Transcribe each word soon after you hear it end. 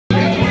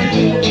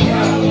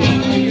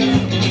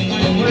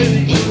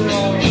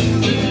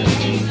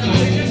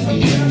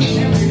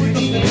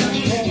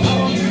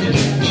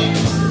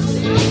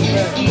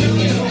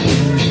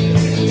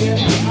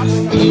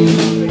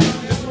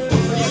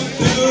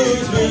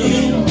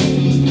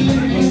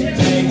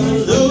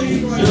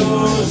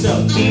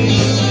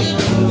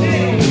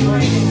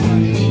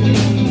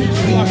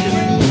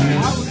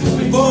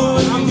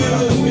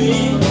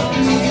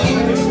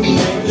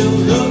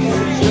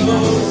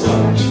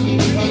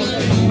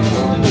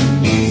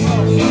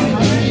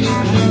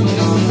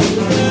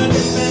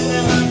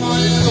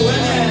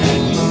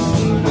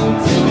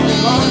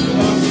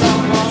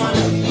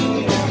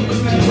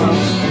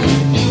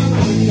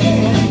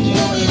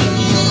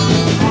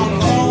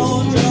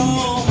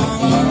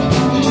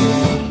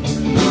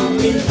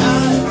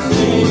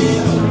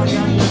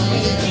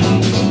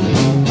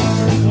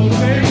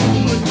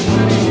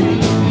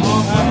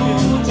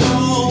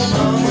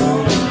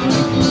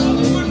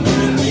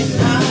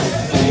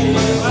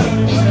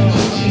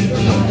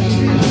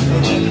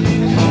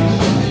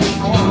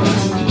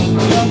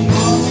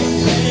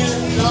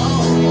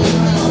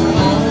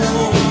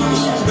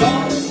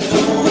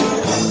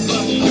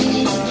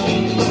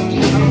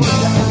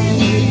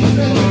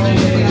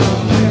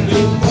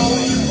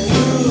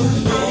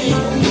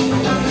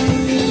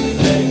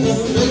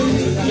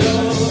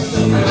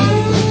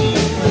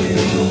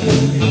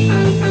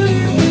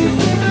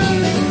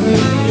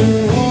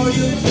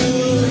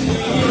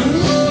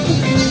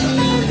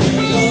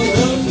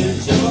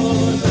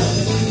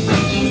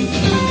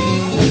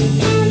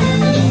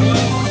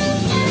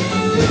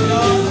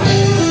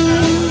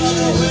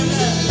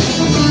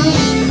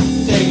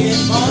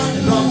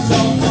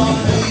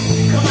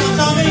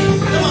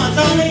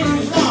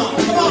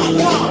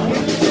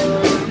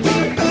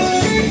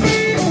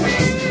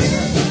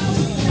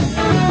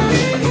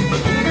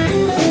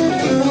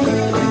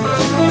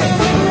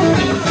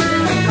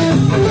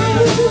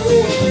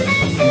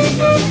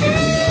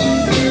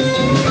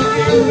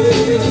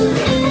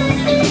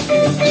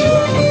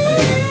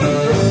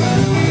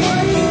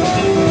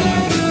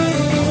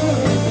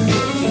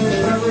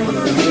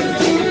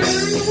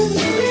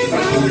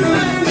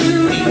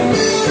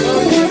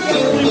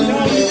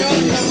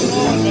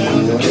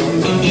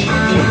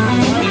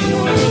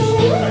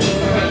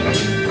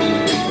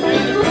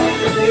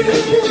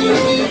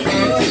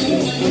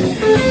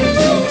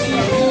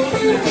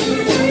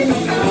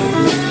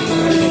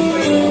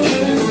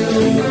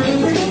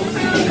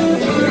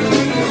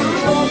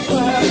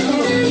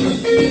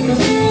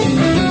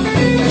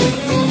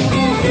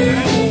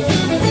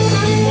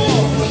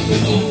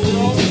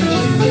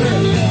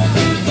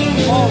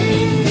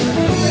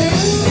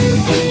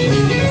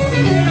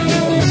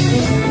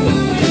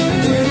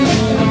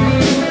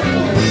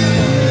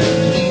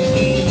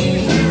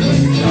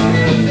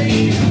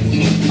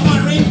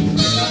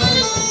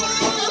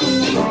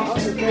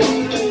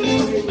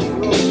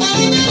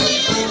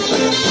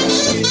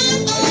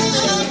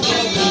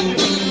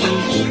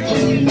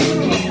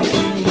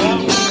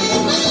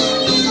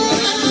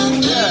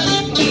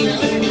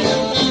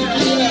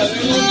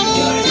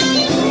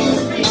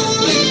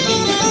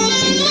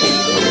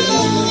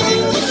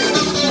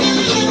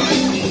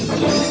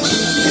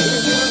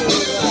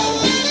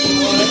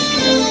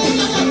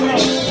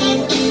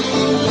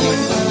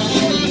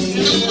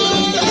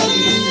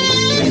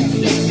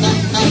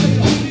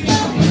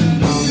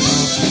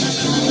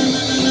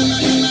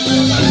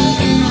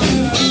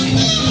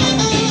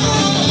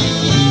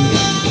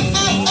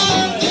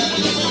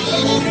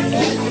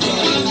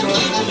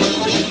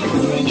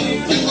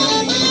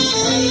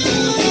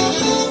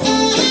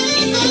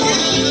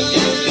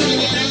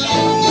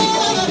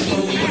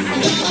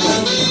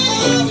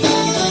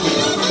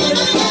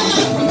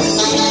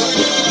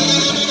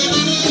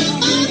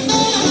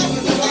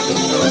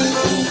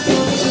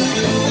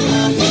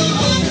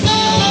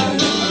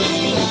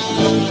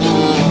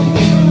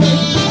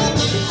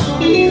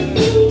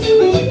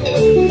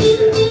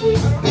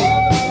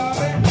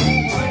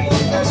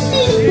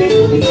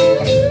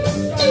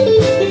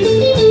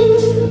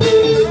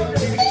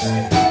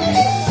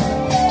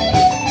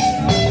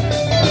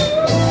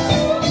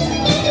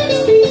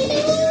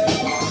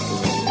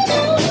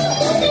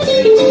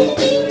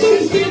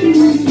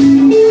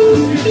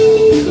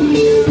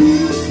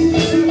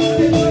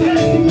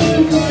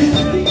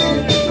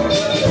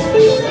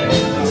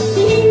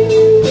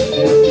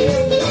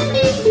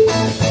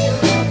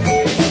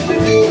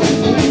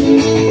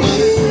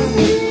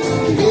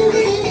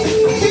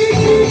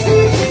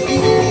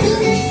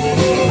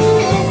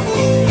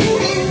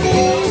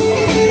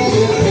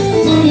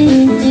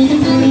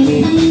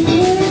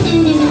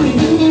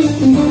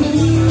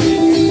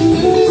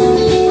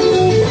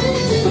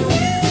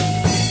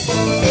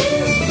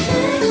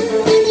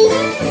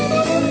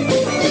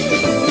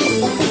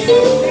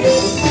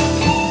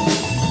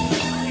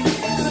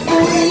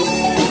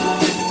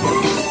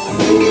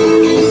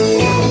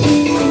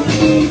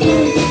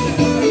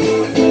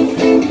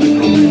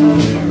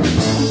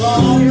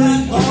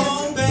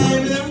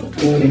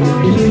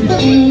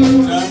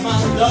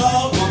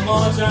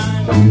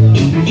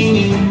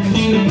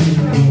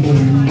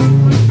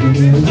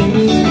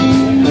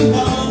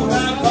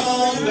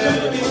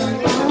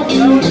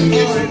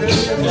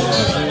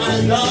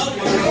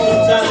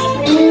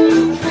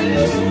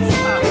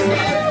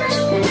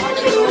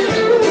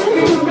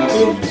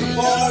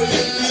For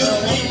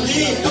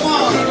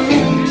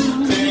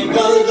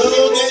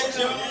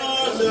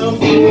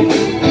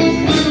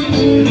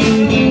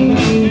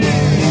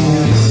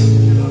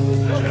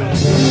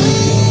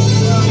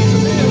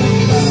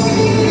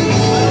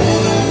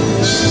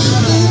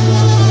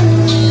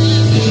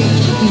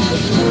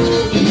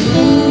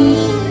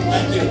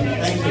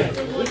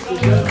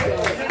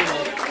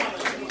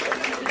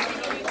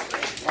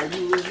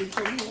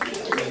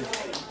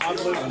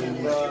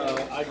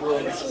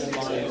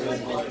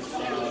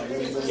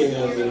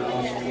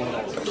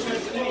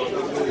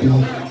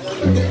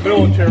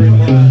Military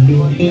mind.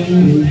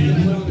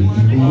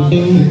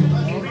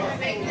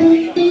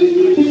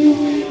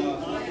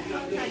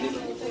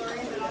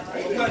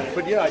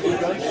 But yeah, I do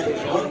gun shows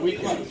on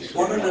weekends.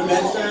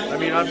 I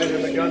mean, I've been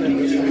in the gun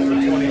industry for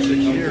 26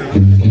 years.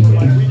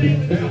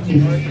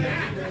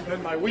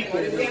 And my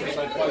weekly business,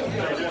 I play.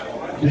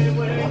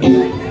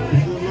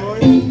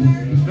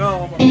 No,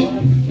 I'm a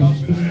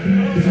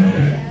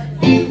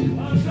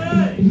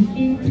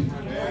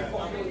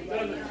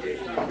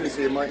Good to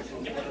see you, Mike.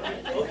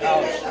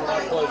 Alex, my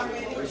pleasure.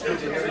 It's good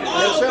to hear you. I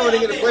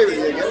didn't get to play with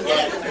you again.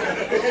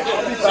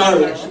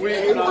 Sorry. Next week,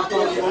 and I'll talk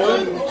to you.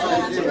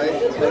 Thank you, mate.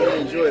 I really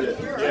enjoyed it.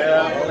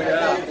 Yeah, oh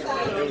yeah.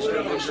 It was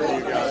good to see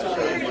you guys.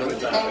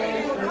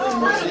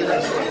 I'll see you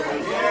next week.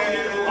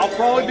 I'll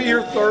probably be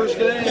here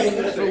Thursday,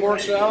 and if it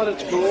works out,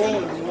 it's cool,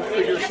 and we'll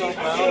figure something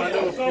out. I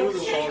know a few of the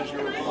songs you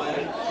were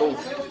playing. Cool.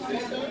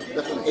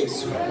 Definitely.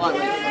 It's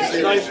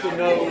nice to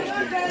know.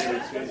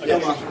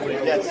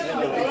 Yes.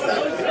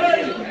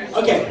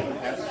 Okay.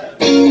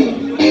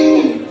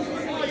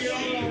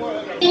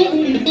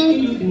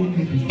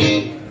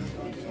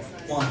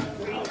 One,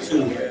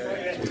 two,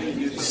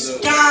 three.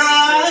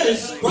 Sky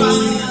is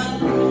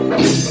bright.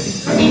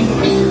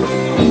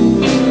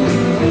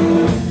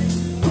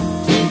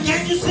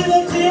 Can't you see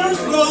the tears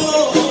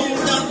roll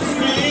down the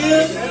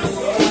street?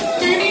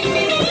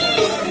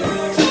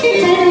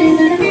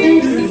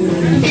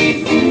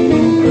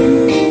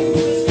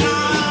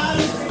 Sky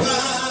is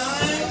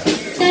bright.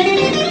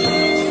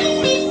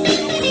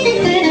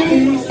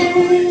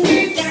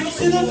 Can't you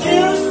see the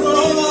tears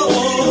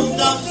roll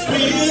down the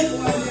street?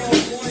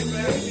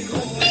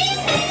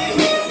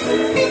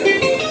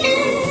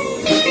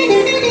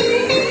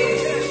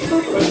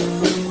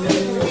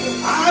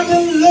 I've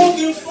been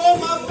looking for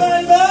my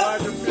baby,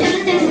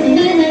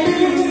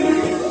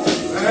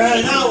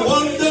 and I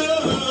wonder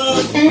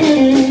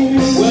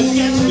what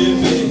can she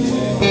be?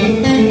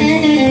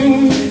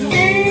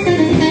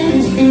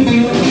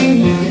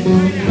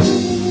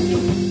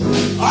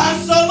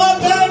 I saw my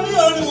baby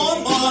early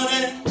one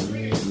morning.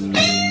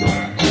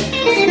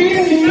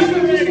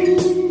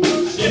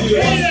 She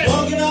was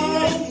walking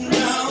on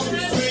down the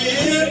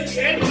street.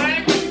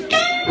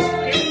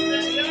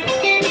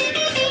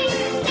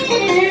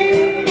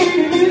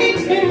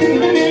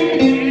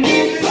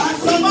 I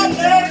saw my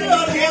baby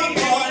early one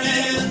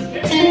morning.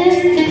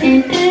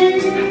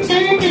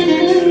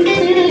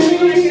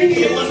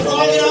 She was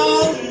walking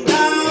on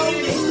down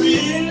the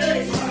street.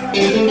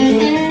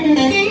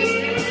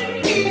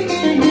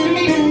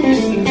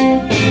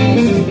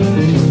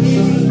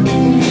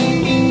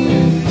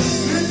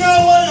 You know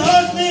what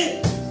hurt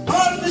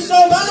me so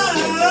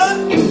bad.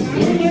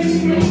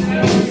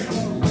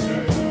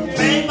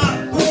 Made my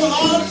poor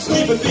heart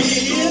sleep a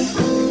bit.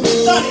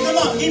 Sonny, come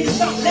on, give me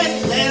some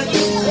next man.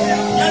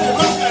 Get the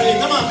rock ready,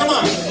 come on, come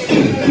on.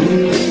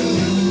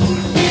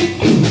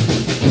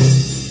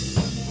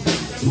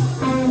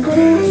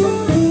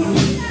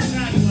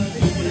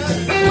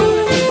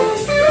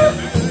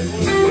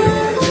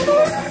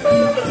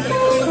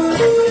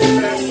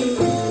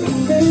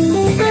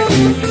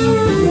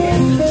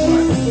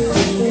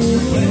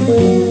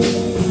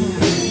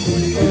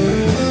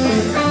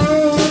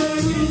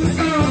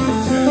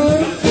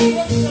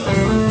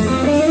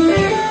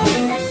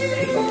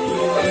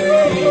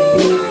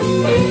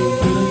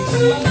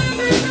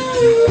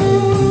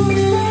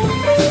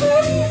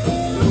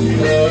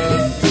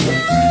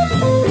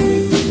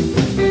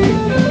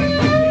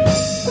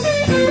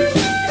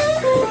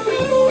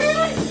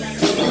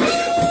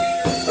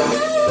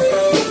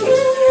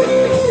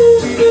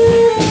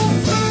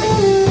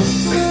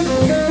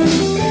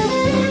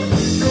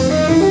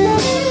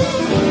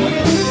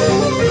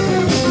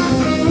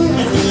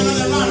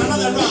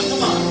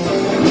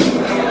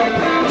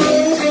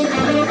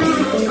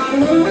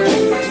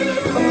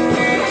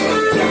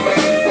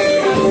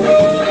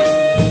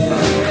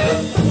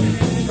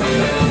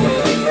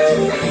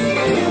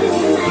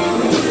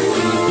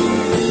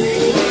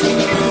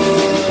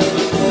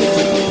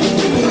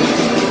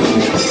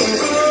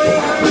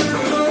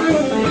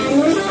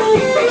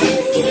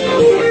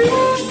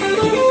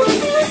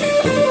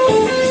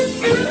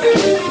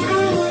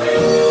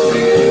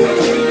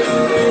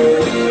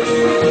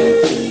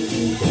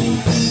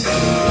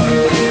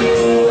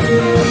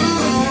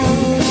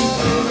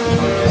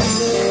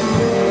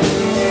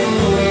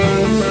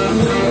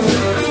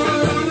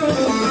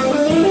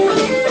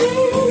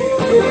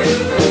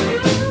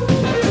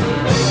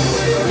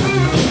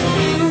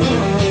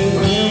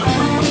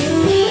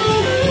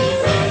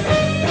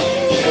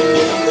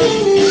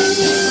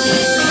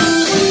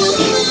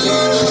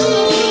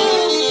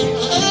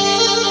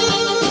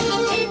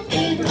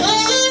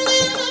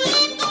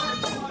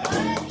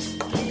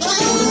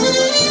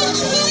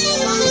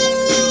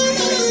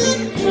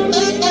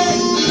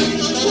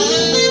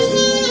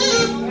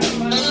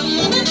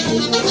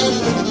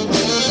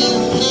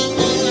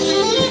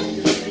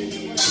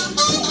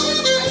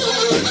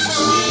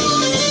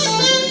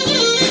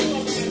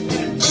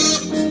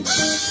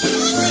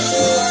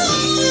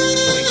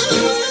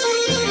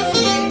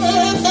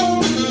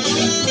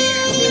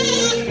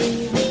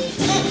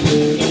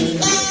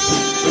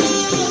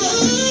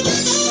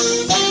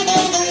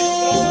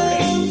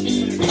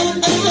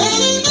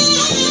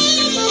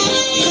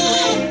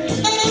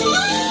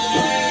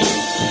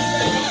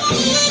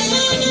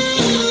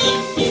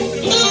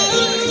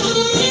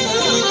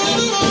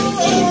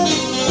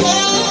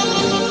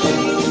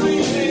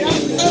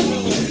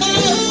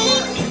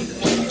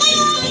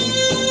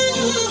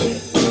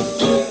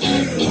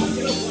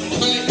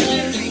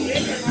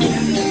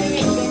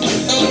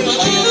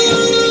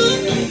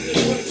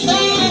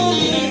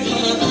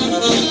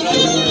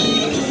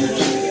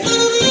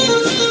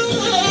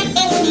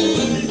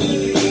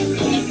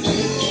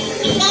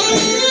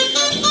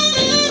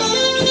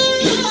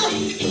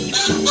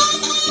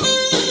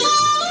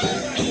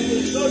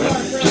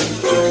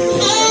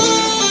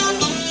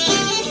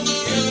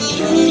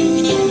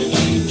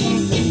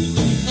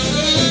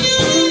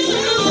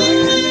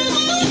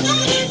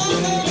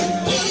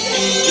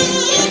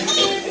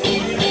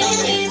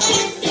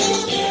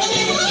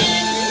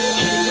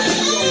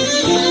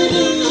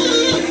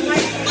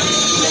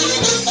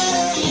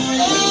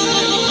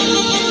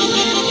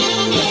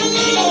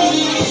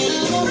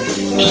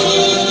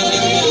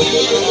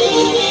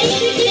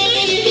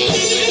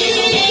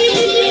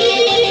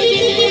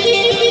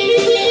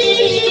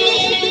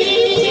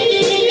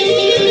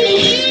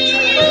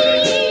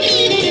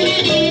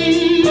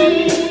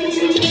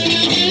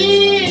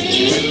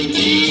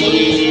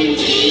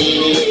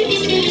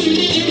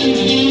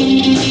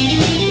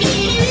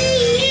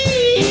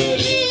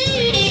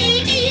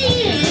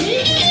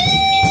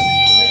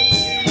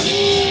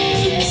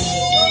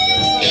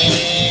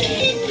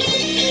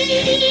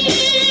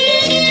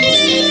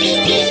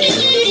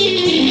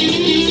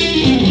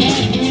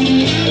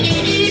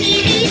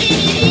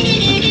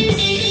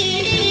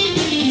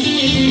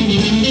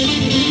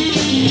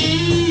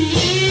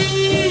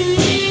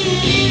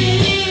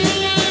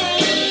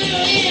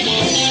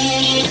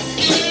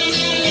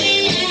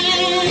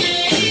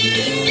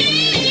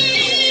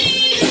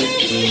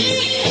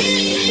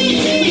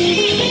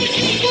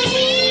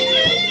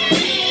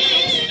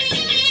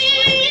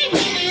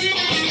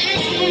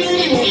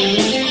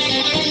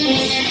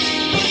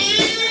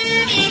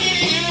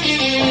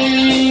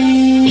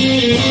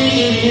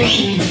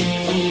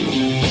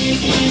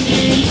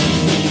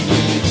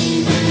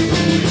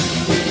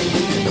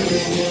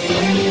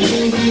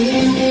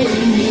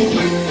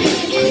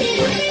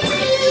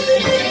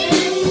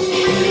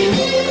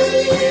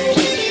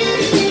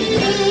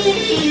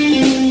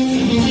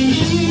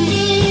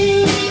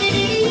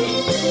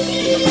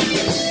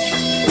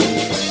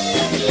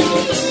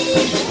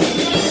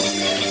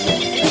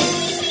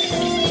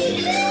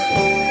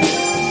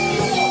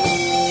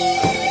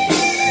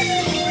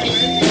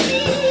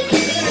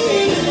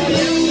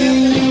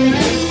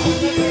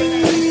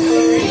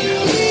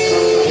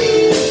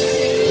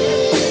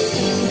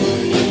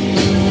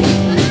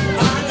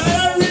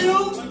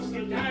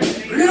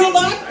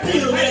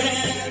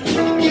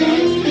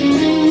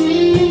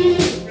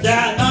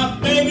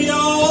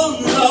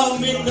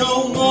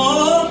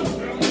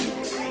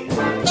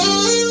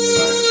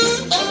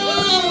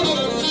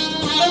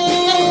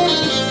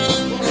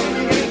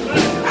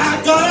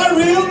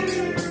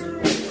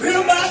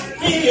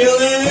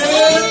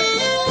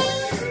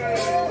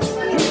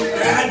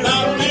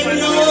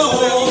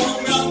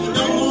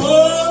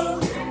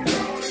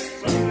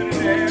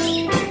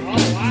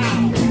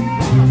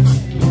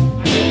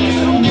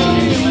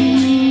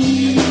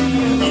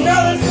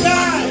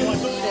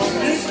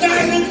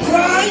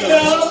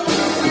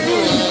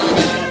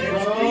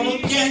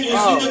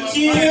 the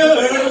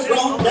tears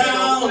roll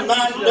down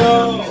my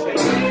nose.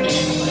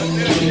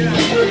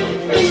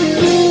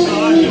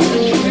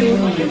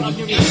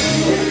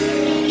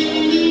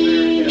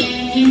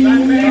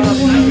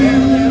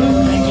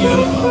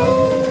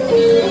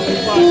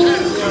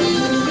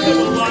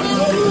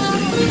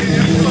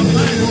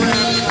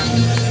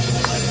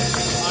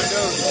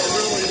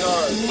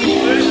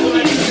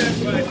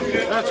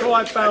 That's how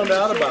I found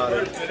out about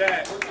it.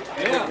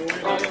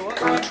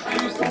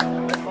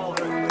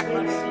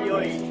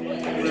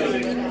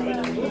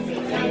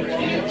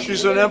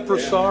 She's an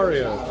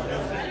impresario.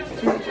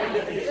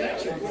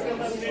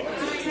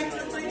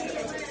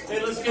 Hey,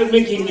 let's get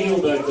Mickey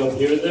Neal back up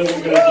here, then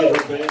we're going to get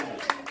her band.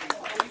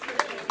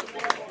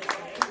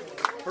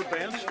 Her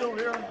band's still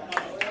here?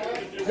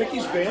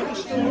 Vicky's band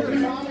is still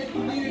here?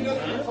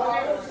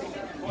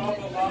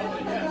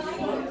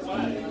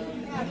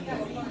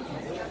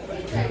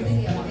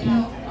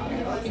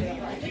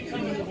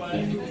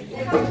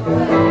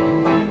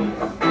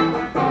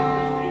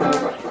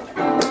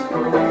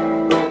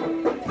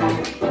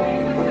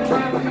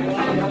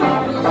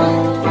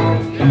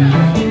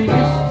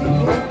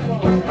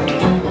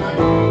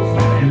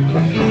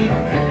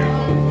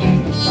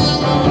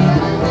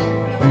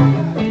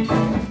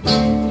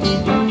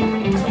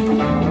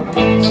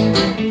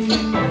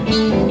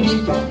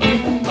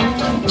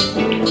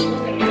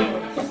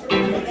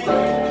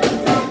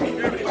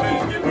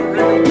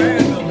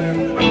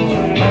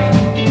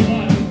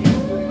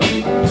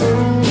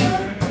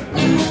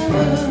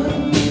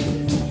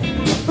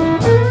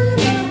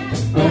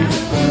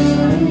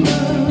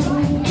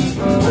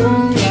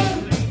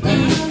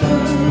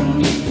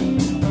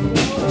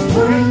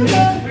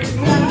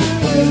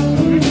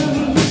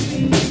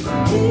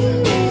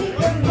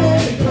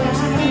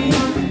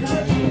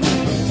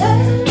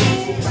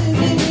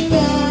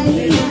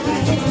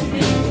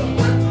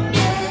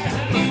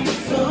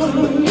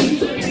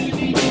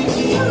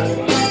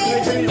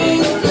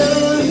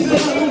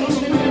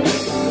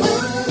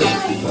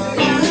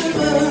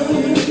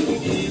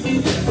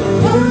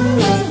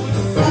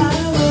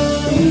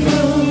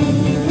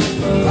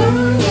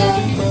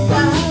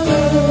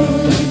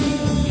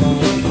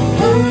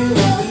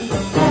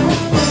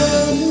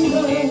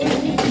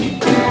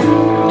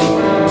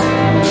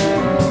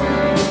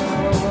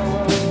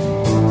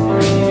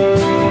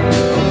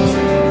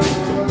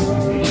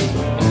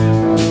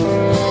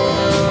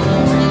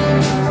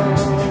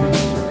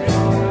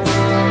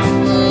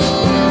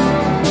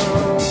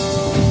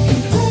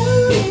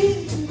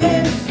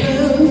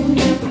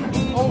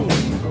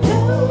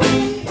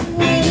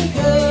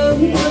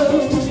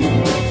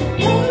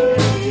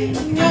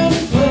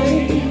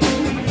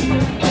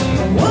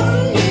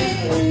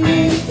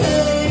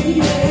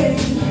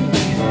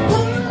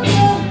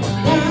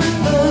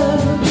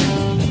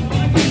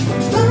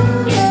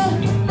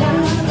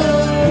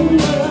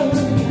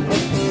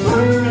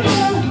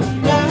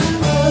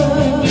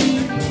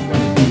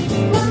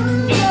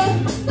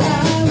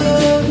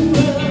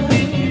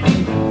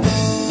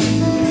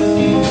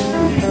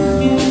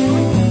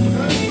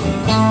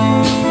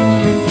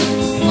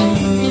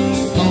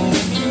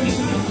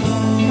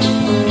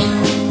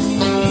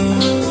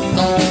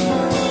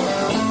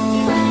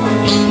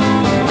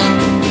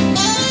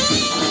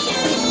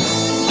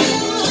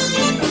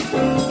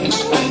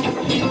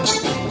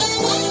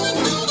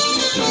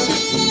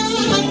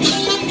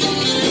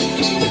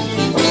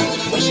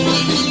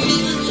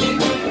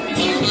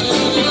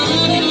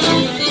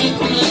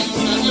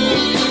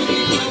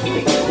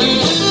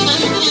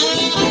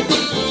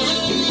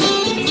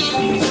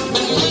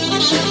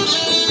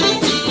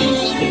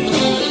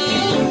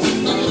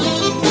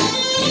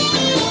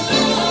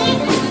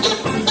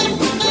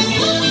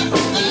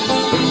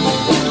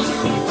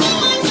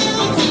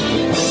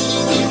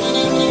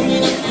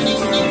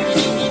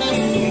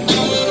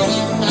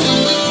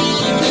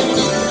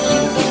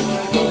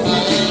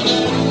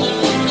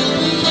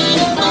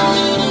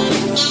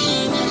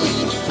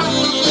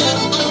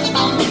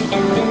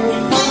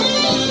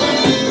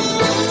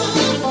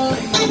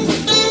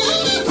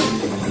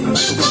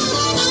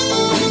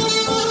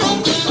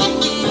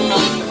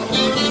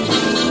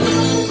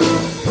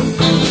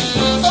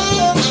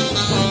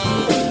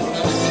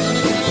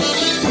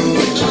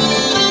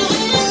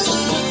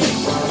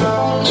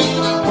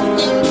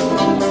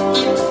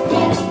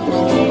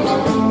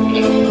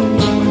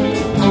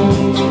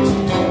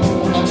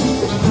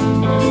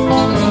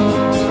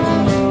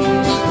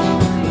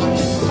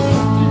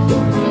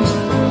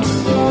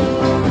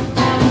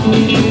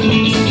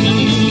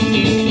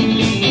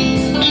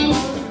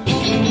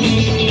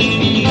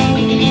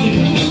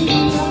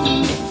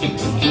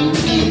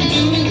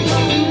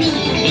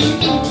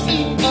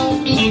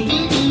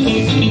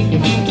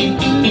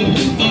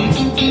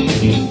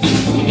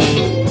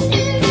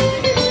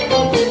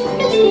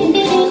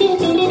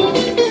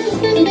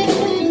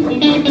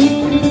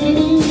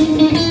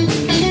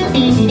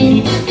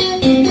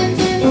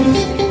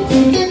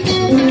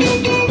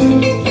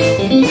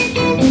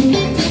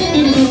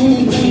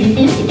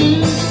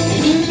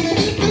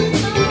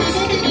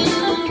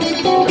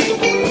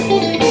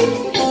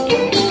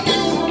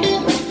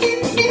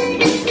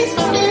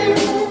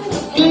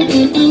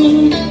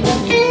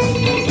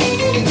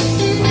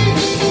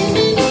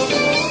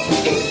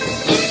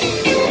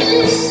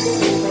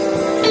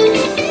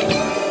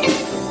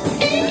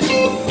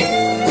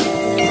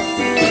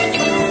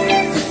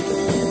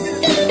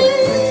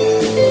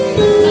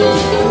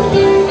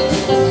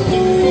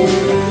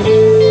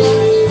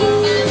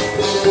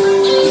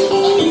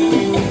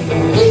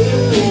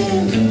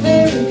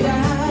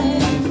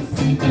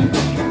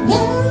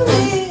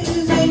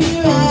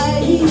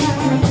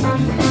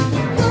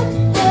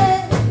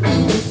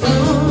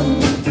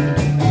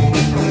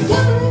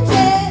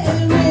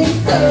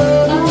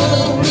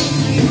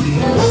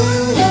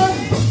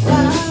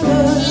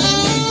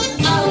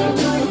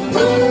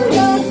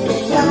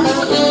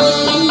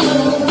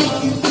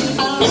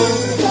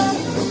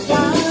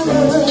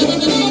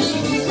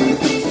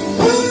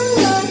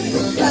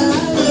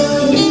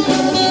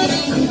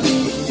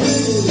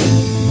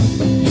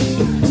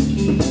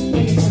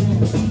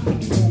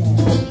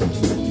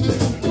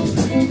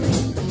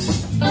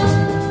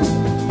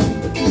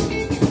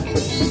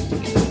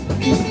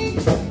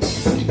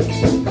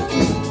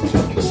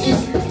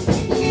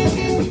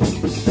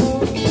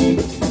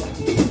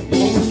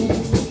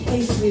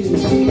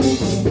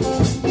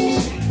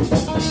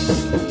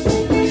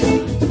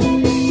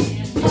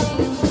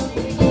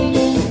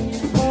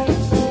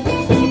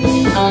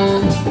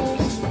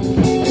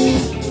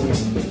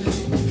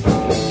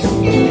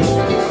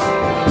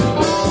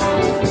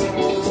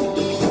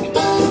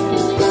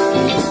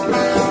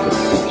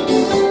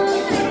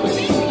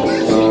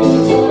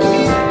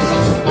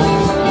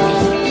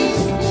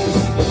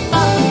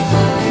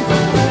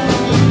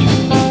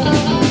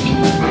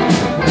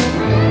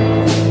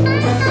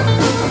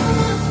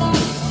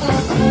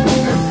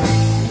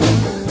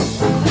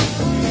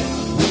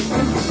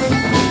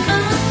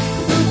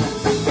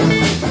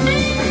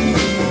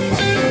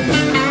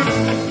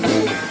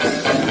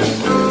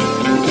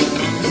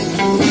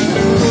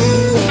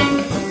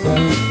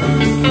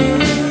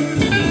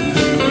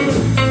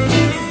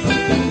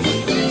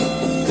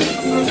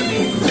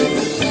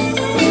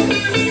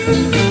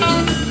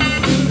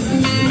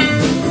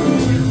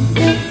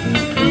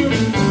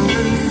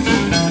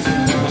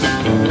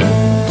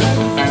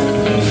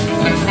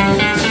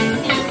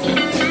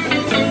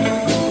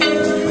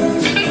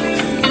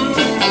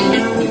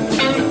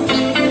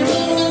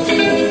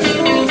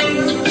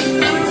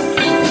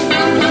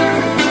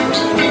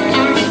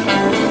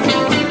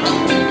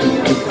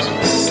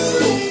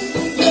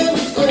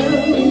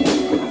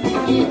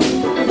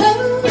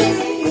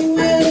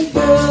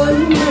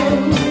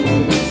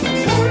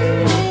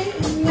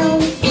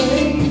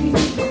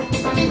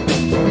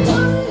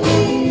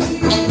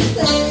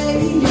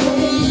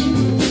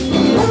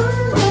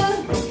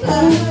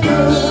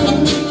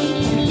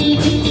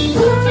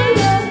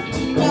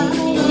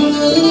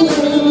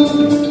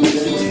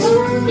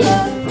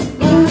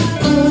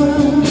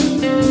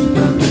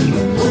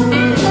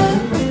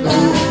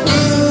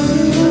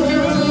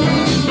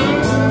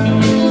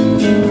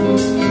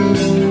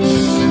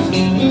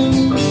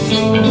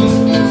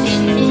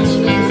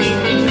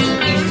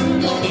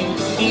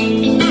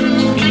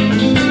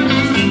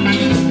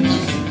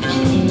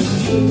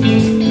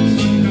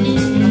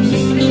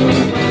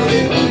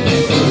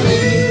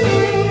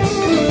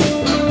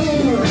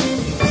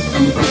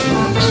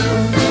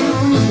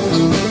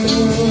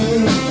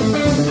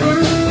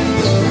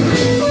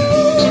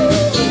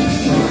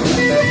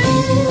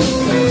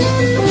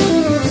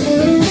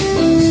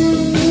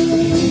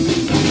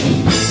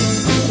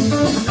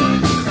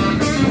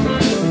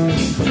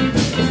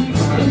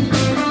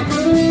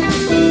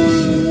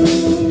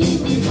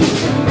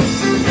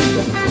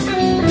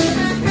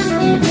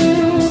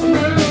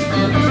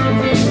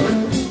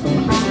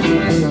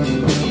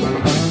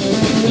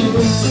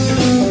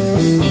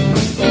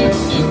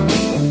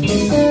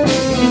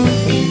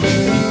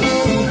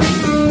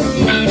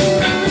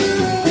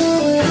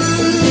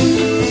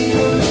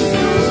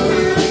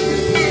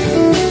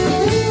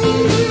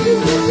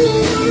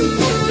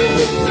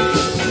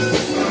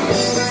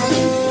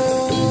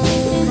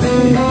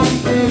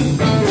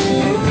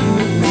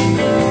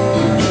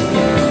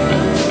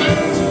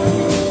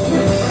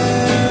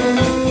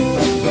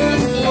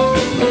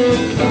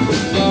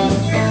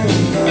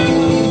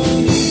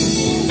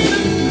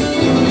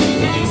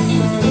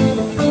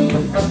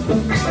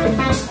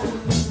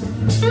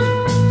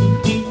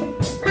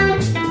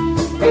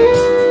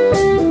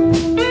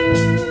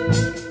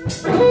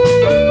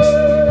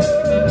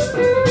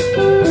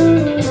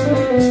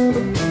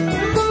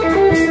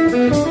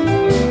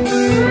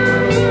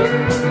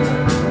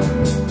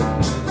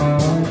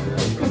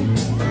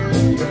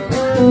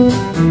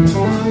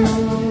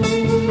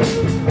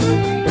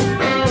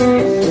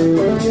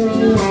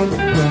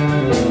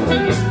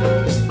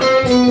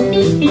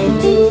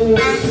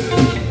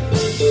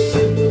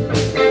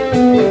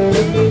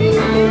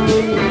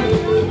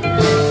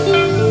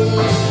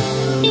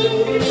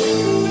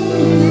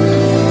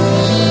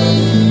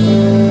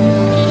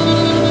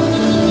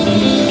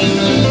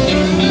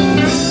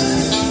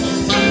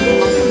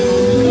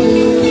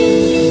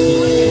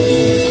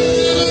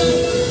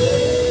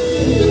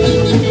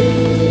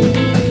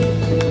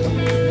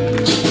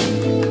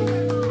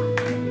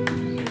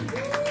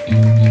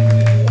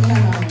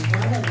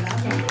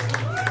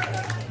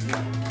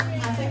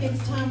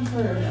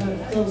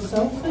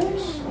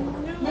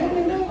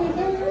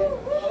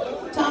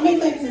 Tommy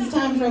thinks it's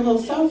time for a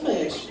little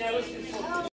soulfish.